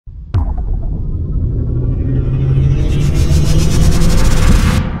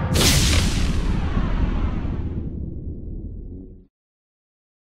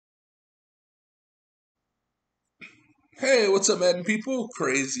What's up, Madden people?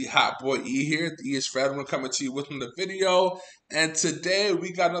 Crazy Hot Boy E here. The E is for Adam. Coming to you with another video. And today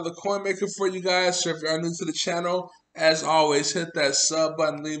we got another coin maker for you guys. So if you're new to the channel, as always, hit that sub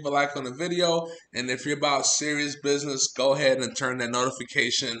button, leave a like on the video. And if you're about serious business, go ahead and turn that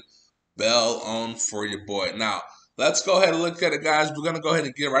notification bell on for your boy. Now, let's go ahead and look at it, guys. We're going to go ahead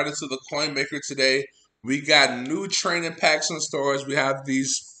and get right into the coin maker today. We got new training packs in stores. We have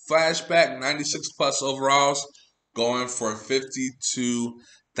these Flashback 96 plus overalls going for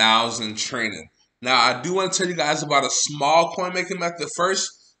 52,000 training. Now, I do want to tell you guys about a small coin making method first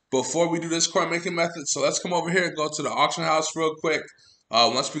before we do this coin making method. So let's come over here and go to the auction house real quick.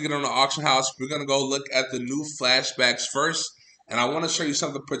 Once we get on the auction house, we're going to go look at the new flashbacks first. And I want to show you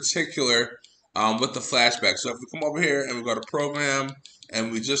something particular with the flashbacks. So if we come over here and we go to program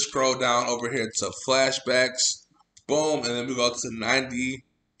and we just scroll down over here to flashbacks, boom, and then we go to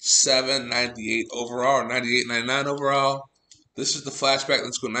 97, 98 overall, 98, 99 overall. This is the flashback.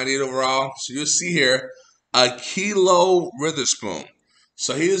 Let's go 98 overall. So you'll see here a Kilo Witherspoon.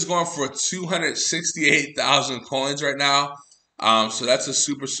 So he is going for 268,000 coins right now. So that's a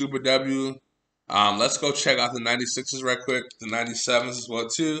super W. Let's go check out the 96s right quick. The 97s as well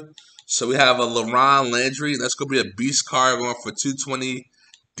too. So we have a Laron Landry. That's going to be a beast card going for 220.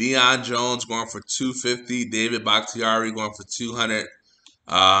 Deion Jones going for 250. David Bakhtiari going for 200.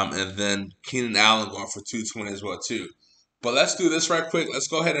 And then Keenan Allen going for 220 as well too. But let's do this right quick. Let's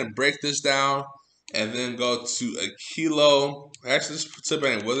go ahead and break this down and then go to a Kilo. Actually, let's put it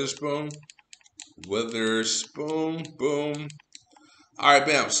in Witherspoon. Witherspoon, boom. All right,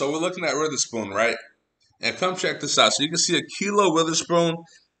 bam. So we're looking at Witherspoon, right? And come check this out. So you can see a Kilo Witherspoon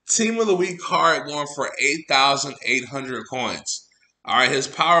Team of the Week card going for 8,800 coins. All right, his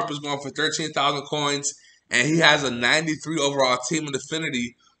power up is going for 13,000 coins. And he has a 93 overall Team of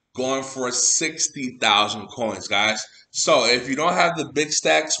Affinity going for 60,000 coins, guys. So if you don't have the big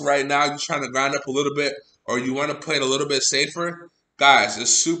stacks right now, you're trying to grind up a little bit, or you want to play it a little bit safer, guys,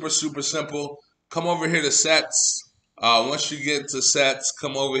 it's super simple. Come over here to sets. Once you get to sets,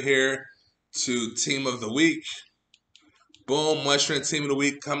 come over here to Team of the Week. Boom. Once you're in Team of the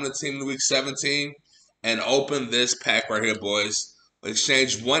Week, come to Team of the Week 17 and open this pack right here, boys.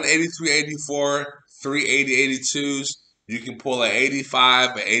 Exchange 183.84. 380 82s. You can pull an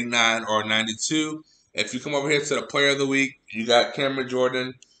 85, an 89, or a 92. If you come over here to the Player of the Week, you got Cameron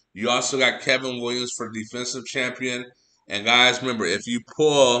Jordan. You also got Kevin Williams for Defensive Champion. And guys, remember, if you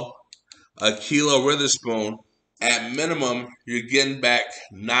pull a Kilo Witherspoon, at minimum, you're getting back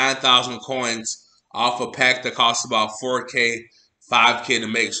 9,000 coins off a pack that costs about 4K, 5K to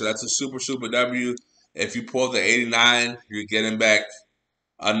make. So that's a super W. If you pull the 89, you're getting back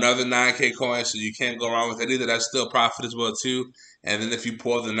another 9K coin, so you can't go wrong with it either. That's still profit as well too. And then if you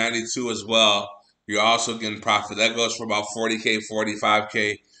pull the 92 as well, you're also getting profit. That goes for about 40K,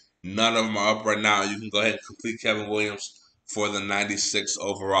 45K. None of them are up right now. You can go ahead and complete Kevin Williams for the 96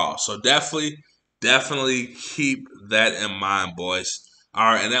 overall. So definitely keep that in mind, boys. All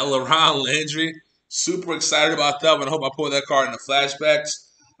right, and that Laron Landry, super excited about that one. I hope I pull that card in the flashbacks.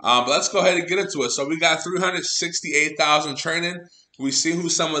 But let's go ahead and get into it. So we got 368,000 training. We see who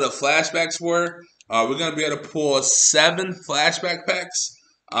some of the flashbacks were. We're going to be able to pull 7 flashback packs.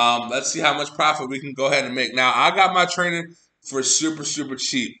 Let's see how much profit we can go ahead and make. Now, I got my training for super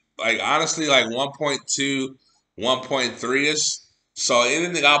cheap. Like, honestly, like 1.2, 1.3-ish. So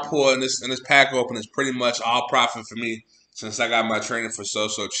anything I pull in this pack open is pretty much all profit for me since I got my training for so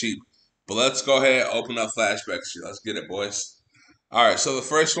cheap. But let's go ahead and open up flashbacks here. Let's get it, boys. All right, so the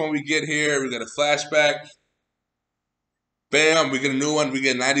first one we get here, we get a flashback. Bam, we get a new one. We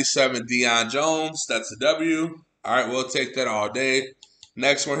get 97 Deion Jones. That's a W. All right, we'll take that all day.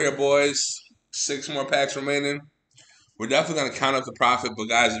 Next one here, boys. 6 more packs remaining. We're definitely going to count up the profit. But,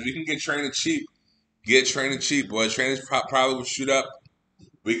 guys, if you can get training cheap, get training cheap, boys. Training probably will shoot up.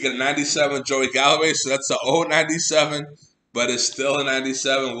 We get a 97 Joey Galloway. So that's an old 97, but it's still a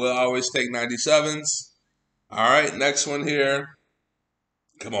 97. We'll always take 97s. All right, next one here.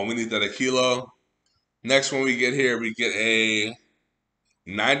 Come on, we need that a Kilo. Next one we get here, we get a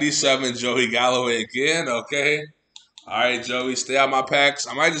 97 Joey Galloway again, okay. All right, Joey, stay out my packs.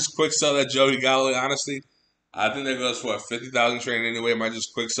 I might just quick sell that Joey Galloway, honestly. I think that goes for a 50,000 training anyway. I might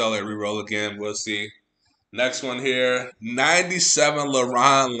just quick sell it, re-roll again. We'll see. Next one here, 97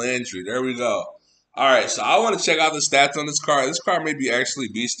 Laron Landry. There we go. All right, so I want to check out the stats on this card. This card may be actually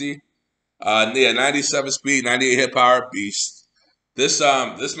beastie. Yeah, 97 speed, 98 hit power, beast. This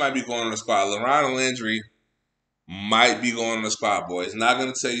might be going on the squad. Laron Landry might be going on the squad, boys. Not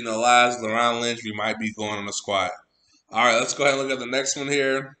going to tell you no lies. Laron Landry might be going on the squad. All right, let's go ahead and look at the next one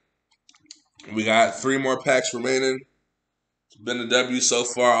here. We got 3 more packs remaining. It's been a W so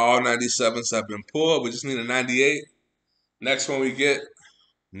far. All 97s have been pulled. We just need a 98. Next one we get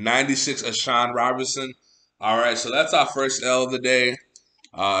 96 Ashawn Robinson. All right, so that's our first L of the day.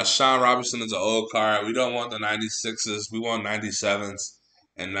 Sean Robinson is an old card. We don't want the 96s. We want 97s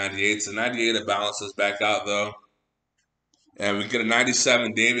and 98s. The 98 it balances back out, though. And we get a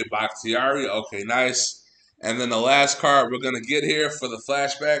 97 David Bakhtiari. Okay, nice. And then the last card we're going to get here for the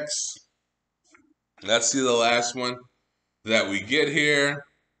flashbacks. Let's see the last one that we get here.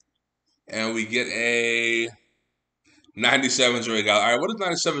 And we get a 97 Joey Galloway. All right, what does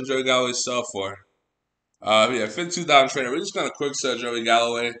 97 Joey Galloway sell for? Yeah, 52,000 trainer. We're just going to quick sell Joey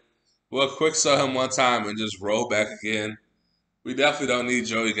Galloway. We'll quick sell him one time and just roll back again. We definitely don't need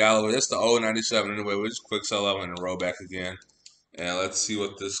Joey Galloway. That's the old 97 anyway. We'll just quick sell him and roll back again. And let's see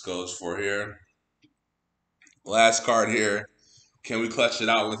what this goes for here. Last card here. Can we clutch it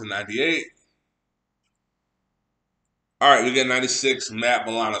out with a 98? All right, we get 96 Matt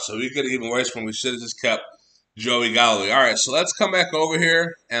Milano. So we get even worse when we should have just kept Joey Galloway. All right, so let's come back over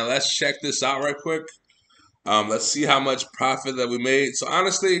here and let's check this out right quick. Let's see how much profit that we made. So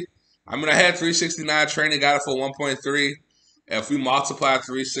honestly, I had 369 training, got it for 1.3. If we multiply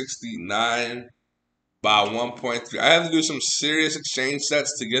 369 by 1.3, I have to do some serious exchange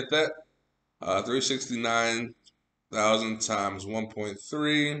sets to get that. 369,000 times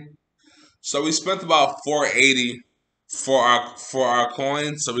 1.3. So we spent about 480 for our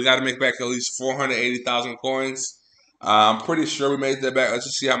coins. So we got to make back at least 480,000 coins. I'm pretty sure we made that back. Let's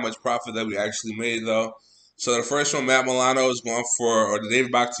just see how much profit that we actually made, though. So the first one, Matt Milano is going for, or the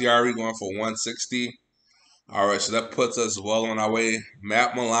David Bakhtiari going for 160. All right, so that puts us well on our way.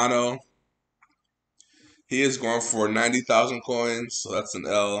 Matt Milano, he is going for 90,000 coins, so that's an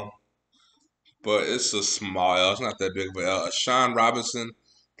L. But it's a small L. It's not that big of an L. Sean Robinson,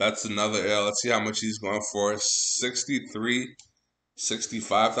 that's another L. Let's see how much he's going for.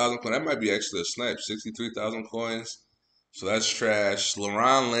 65,000 coins. That might be actually a snipe. 63,000 coins. So that's trash.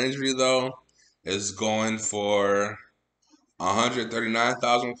 Laron Landry, though, is going for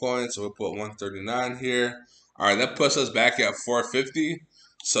 139,000 coins. So we'll put 139 here. All right, that puts us back at 450.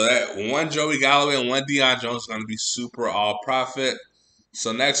 So that one Joey Galloway and one Deion Jones is going to be super all profit.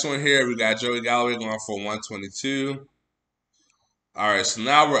 So next one here, we got Joey Galloway going for 122. All right, so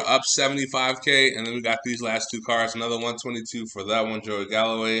now we're up 75K, and then we got these last two cards. Another 122 for that one, Joey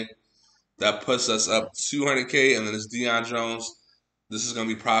Galloway. That puts us up 200K, and then it's Deion Jones. This is going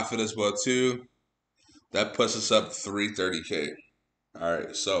to be profit as well, too. That puts us up 330K. All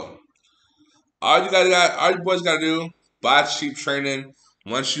right, so all you boys got to do, buy cheap training.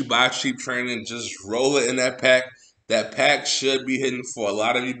 Once you buy cheap training, just roll it in that pack. That pack should be hidden for a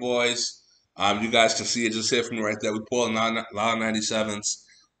lot of you boys. You guys can see it just here from me right there. We pulled a lot of 97s,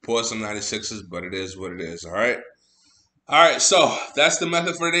 pulled some 96s, but it is what it is, all right? All right, so that's the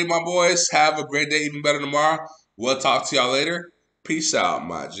method for today, my boys. Have a great day, even better tomorrow. We'll talk to y'all later. Peace out,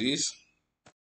 my G's.